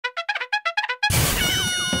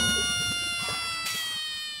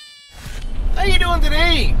How you doing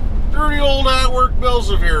today? Dirty old at work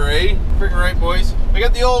BillSiff here, eh? Freaking right, boys. I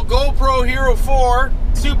got the old GoPro Hero 4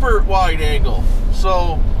 super wide angle.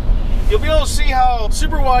 So you'll be able to see how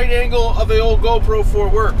super wide angle of the old GoPro 4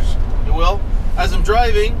 works. You will, as I'm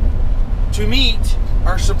driving to meet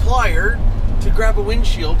our supplier to grab a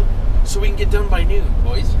windshield so we can get done by noon,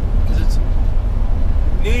 boys. Because it's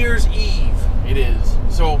New Year's Eve. It is.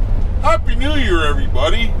 So Happy New Year,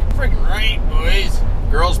 everybody. freaking right, boys.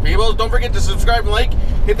 Girls, people, don't forget to subscribe and like.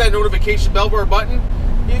 Hit that notification bell bar button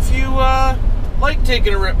if you like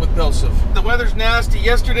taking a rip with BillSiff. The weather's nasty.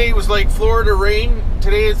 Yesterday was like Florida rain.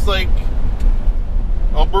 Today it's like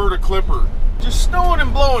Alberta Clipper. just snowing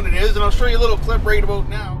and blowing it is, and I'll show you a little clip right about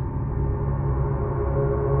now.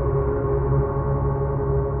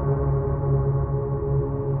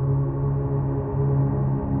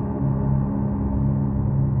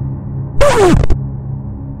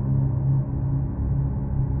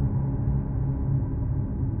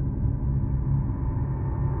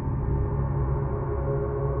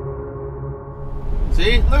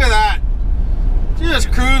 See? Look at that.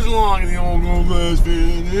 Just cruising along in the old GoGlass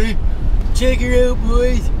van, eh? Check her out,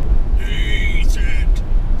 boys. Decent.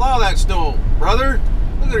 Plow that snow, brother.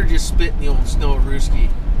 Look at her just spitting the old snow Rooski.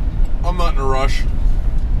 I'm not in a rush.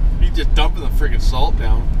 He's just dumping the friggin' salt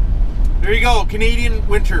down. There you go, Canadian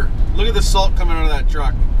winter. Look at the salt coming out of that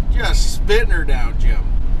truck. Just spitting her down, Jim.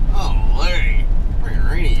 Oh, Larry. Friggin'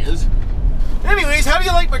 right he is. Anyways, how do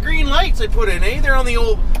you like my green lights I put in, eh? They're on the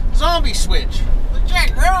old zombie switch.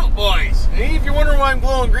 Check her out, boys. Hey, if you're wondering why I'm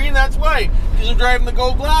glowing green, that's why. Because I'm driving the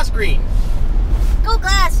GoGlass green.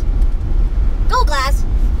 GoGlass. GoGlass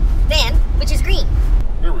van, which is green.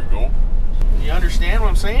 There we go. You understand what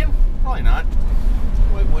I'm saying? Probably not.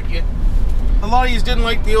 Why would you? A lot of you didn't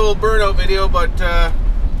like the old burnout video, but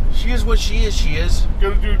she is what she is.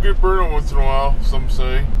 Gotta do a good burnout once in a while, some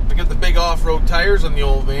say. I got the big off-road tires on the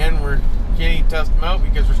old van. We can't even test them out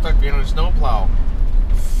because we're stuck behind a snowplow.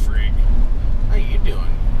 Frig. How you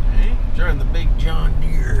doing? Eh? Driving the big John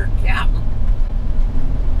Deere, Captain.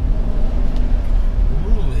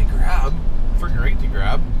 Ooh, they grab. Freaking right to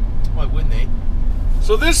grab. Why wouldn't they?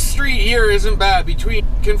 So this street here isn't bad. Between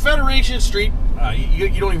Confederation Street, you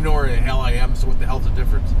don't even know where the hell I am, so what the hell's the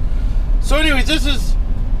difference? So anyways, this is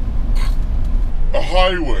A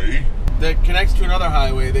highway. that connects to another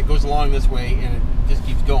highway that goes along this way, and it just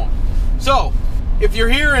keeps going. So, if you're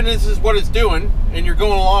here and this is what it's doing, and you're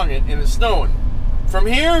going along it, and it's snowing, from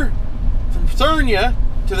here, from Sarnia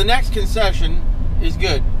to the next concession is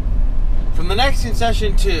good. From the next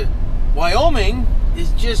concession to Wyoming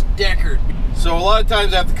is just Deckard. So a lot of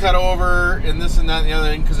times I have to cut over and this and that and the other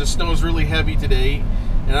thing because the snow's really heavy today.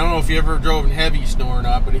 And I don't know if you ever drove in heavy snow or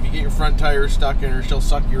not, but if you get your front tire stuck in her, she'll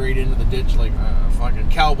suck you right into the ditch like a fucking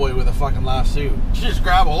cowboy with a fucking lasso. She just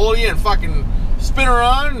grab a hold of you and fucking spin her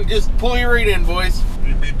on and just pull you right in, boys.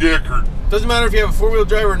 You'd be Deckard. Doesn't matter if you have a four-wheel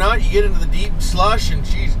drive or not, you get into the deep slush and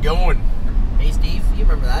she's going. Hey Steve, you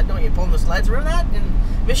remember that, don't you? Pulling the sleds, remember that in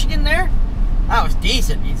Michigan there? That was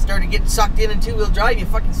decent. You started getting sucked in two-wheel drive, you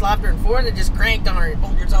fucking slapped her in four and then just cranked on her and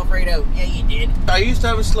pulled yourself right out. Yeah, you did. I used to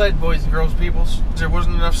have a sled, boys and girls, peoples. There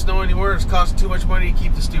wasn't enough snow anywhere. It's costing too much money to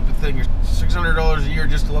keep the stupid thing. It's $600 a year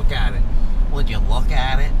just to look at it. Would you look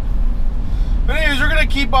at it? But anyways, we're gonna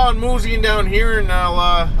keep on moseying down here, and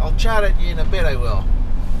I'll chat at you in a bit. I will.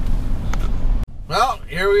 Well,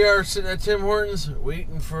 here we are sitting at Tim Hortons,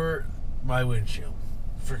 waiting for my windshield.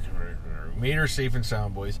 Freaking right. Made her safe and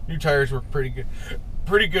sound, boys. New tires work pretty good.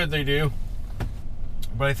 Pretty good, they do.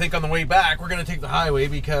 But I think on the way back, we're gonna take the highway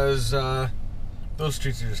because those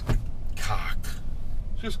streets are just cocked.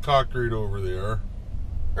 Just cocked right over there.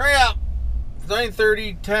 Hurry up!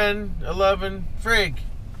 9:30, 10, 11, frig.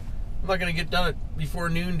 I'm not gonna get done it before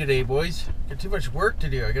noon today, boys. Got too much work to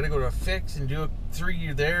do. I gotta go to a fix and do a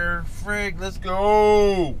 3 there. Frig, let's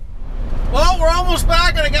go. Well, we're almost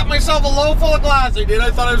back, and I got myself a loaf full of glass. I did. I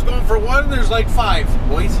thought I was going for one. There's like 5,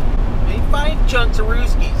 boys. Made 5 chunks of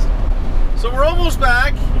Rooskies. So we're almost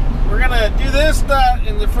back. We're gonna do this, that,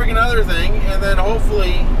 and the friggin' other thing, and then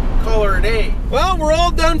hopefully call her a day. Well, we're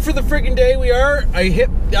all done for the friggin' day. We are. I hit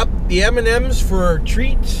up the M&Ms for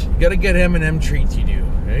treats. You gotta get M&M treats, you do,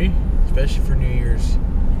 okay? Especially for New Year's.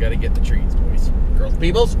 You gotta get the treats, boys. Girls,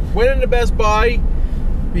 peoples. Went into Best Buy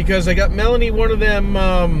because I got Melanie one of them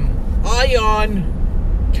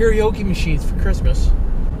Ion karaoke machines for Christmas.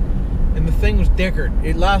 And the thing was Deckard.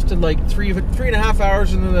 It lasted like 3.5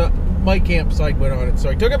 hours, and then the mic amp side went on it. So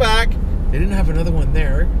I took it back. They didn't have another one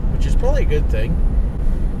there, which is probably a good thing.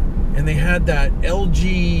 And they had that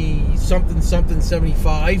LG something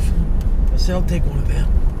 75. I said, I'll take one of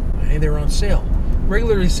them. Hey, they were on sale.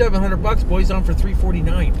 Regularly $700, boys, on for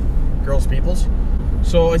 $349. Girls Peoples.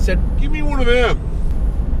 So I said, Give me one of them.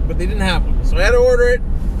 but they didn't have one. So I had to order it.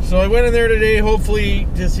 So I went in there today, hopefully,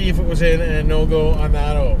 to see if it was in, and no go on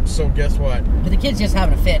that. Oh, so guess what? But the kid's just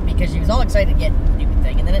having a fit because she was all excited to get the stupid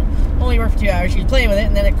thing, and then it only worked for 2 hours. She was playing with it,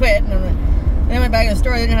 and then it quit, and then I went back to the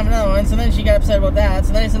store. They didn't have another one, so then she got upset about that.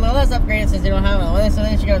 So then I said, well, let's upgrade it since they don't have another one. So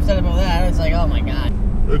then she got upset about that. It's like, oh my god.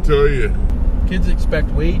 I tell you. Kids expect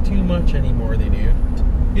way too much anymore, they do.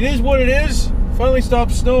 It is what it is. Finally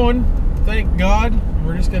stopped snowing. Thank God.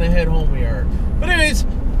 We're just going to head home, we are. But anyways,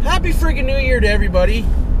 happy friggin' New Year to everybody.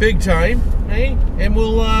 Big time, eh? And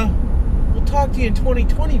we'll talk to you in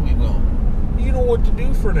 2020, we will. You know what to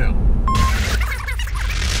do for now.